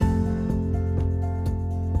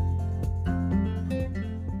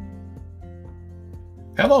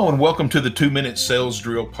Hello and welcome to the 2-Minute Sales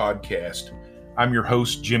Drill Podcast. I'm your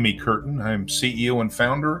host, Jimmy Curtin. I'm CEO and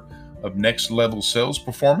founder of Next Level Sales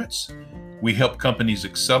Performance. We help companies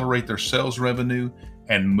accelerate their sales revenue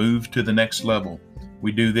and move to the next level.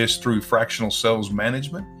 We do this through fractional sales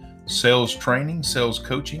management, sales training, sales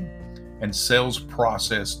coaching, and sales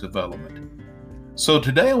process development. So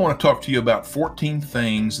today I want to talk to you about 14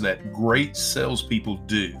 things that great salespeople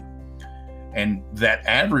do and that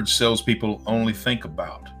average salespeople only think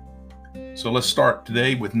about. So let's start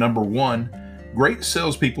today with number 1. Great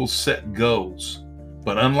salespeople set goals.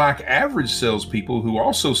 But unlike average salespeople who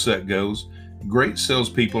also set goals, great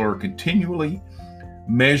salespeople are continually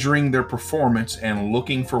measuring their performance and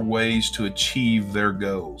looking for ways to achieve their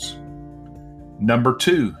goals. Number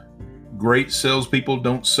 2, great salespeople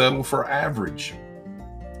don't settle for average.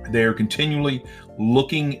 They are continually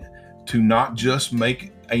looking to not just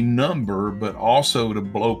make a number, but also to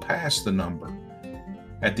blow past the number.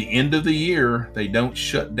 At the end of the year, they don't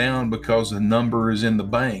shut down because the number is in the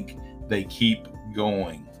bank. They keep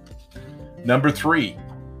going. Number 3,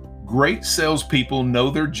 great salespeople know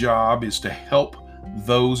their job is to help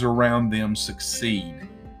those around them succeed.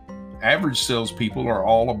 Average salespeople are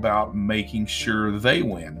all about making sure they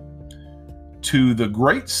win. To the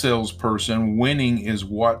great salesperson, winning is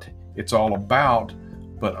what it's all about,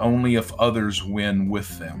 but only if others win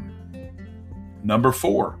with them. Number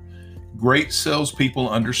 4, great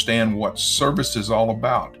salespeople understand what service is all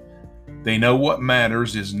about. They know what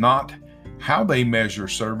matters is not how they measure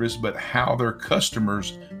service, but how their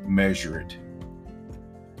customers measure it.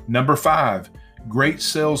 Number 5, great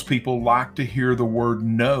salespeople like to hear the word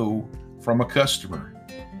no from a customer.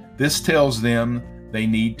 This tells them they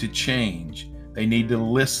need to change. They need to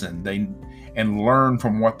listen and learn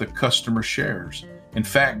from what the customer shares. In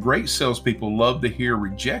fact, great salespeople love to hear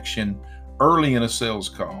rejection early in a sales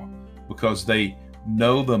call because they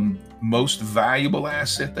know the most valuable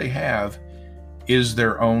asset they have is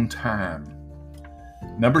their own time.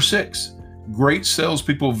 Number 6, great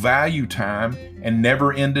salespeople value time and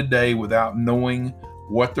never end a day without knowing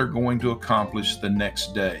what they're going to accomplish the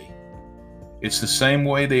next day. It's the same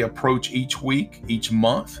way they approach each week, each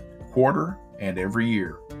month, quarter, and every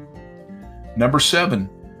year. Number 7,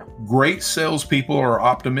 great salespeople are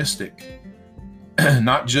optimistic,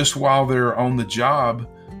 not just while they're on the job,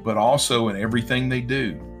 but also in everything they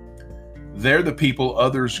do. They're the people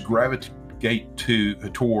others gravitate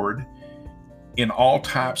toward in all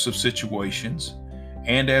types of situations,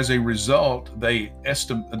 and as a result, they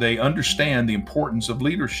understand the importance of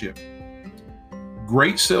leadership.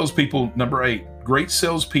 Great salespeople, number 8, great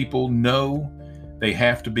salespeople know they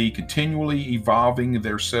have to be continually evolving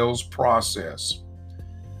their sales process.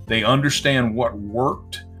 They understand what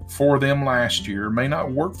worked for them last year may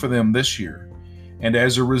not work for them this year. And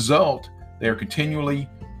as a result, they are continually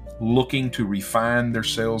looking to refine their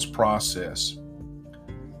sales process.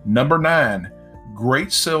 Number 9,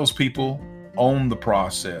 great salespeople own the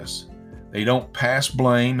process. They don't pass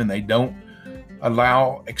blame and they don't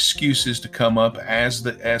allow excuses to come up as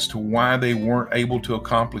to why they weren't able to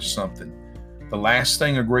accomplish something. The last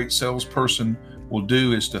thing a great salesperson will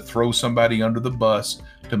do is to throw somebody under the bus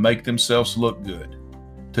to make themselves look good.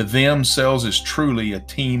 To them, sales is truly a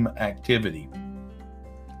team activity.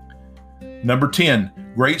 Number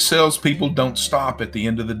 10, great salespeople don't stop at the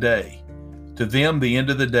end of the day. To them, the end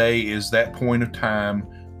of the day is that point of time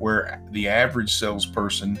where the average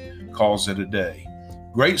salesperson calls it a day.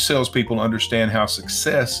 Great salespeople understand how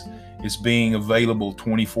success is being available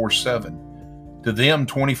 24/7. To them,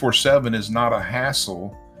 24/7 is not a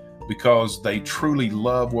hassle because they truly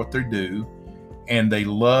love what they do and they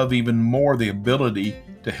love even more the ability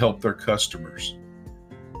to help their customers.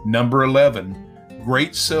 Number 11,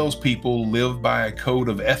 great salespeople live by a code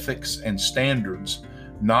of ethics and standards,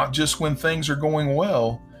 not just when things are going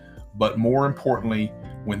well, but more importantly,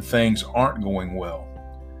 when things aren't going well.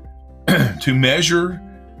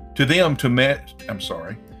 To them,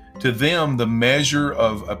 the measure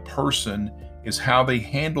of a person is how they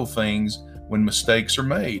handle things when mistakes are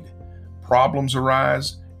made, problems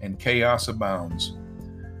arise, and chaos abounds.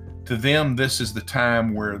 To them, this is the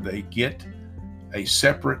time where they get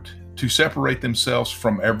to separate themselves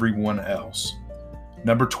from everyone else.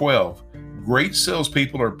 Number 12, great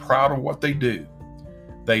salespeople are proud of what they do.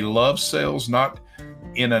 They love sales not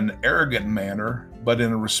in an arrogant manner, but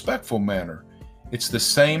in a respectful manner. It's the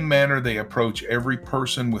same manner they approach every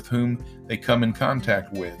person with whom they come in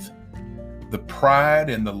contact with. The pride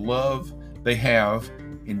and the love they have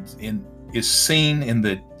is seen in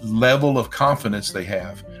the level of confidence they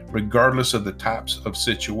have, regardless of the types of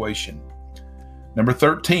situation. Number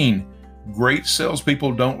 13, Great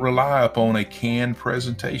salespeople don't rely upon a canned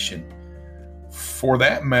presentation. For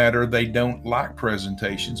that matter, they don't like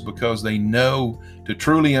presentations because they know to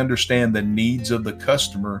truly understand the needs of the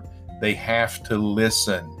customer, they have to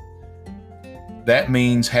listen. That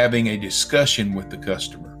means having a discussion with the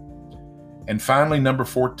customer. And finally, number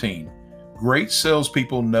 14, great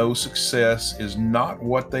salespeople know success is not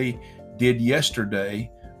what they did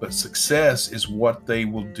yesterday, but success is what they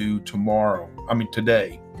will do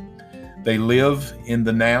today. They live in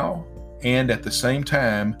the now and at the same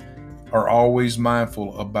time are always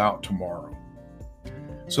mindful about tomorrow.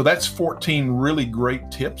 So that's 14 really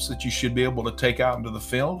great tips that you should be able to take out into the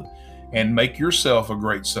field and make yourself a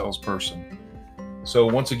great salesperson. So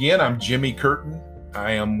once again, I'm Jimmy Curtin.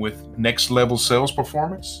 I am with Next Level Sales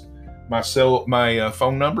Performance. My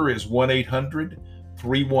phone number is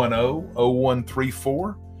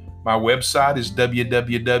 1-800-310-0134. My website is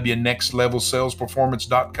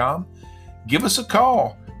www.nextlevelsalesperformance.com. Give us a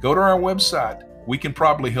call. Go to our website. We can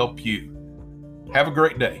probably help you. Have a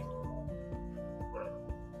great day.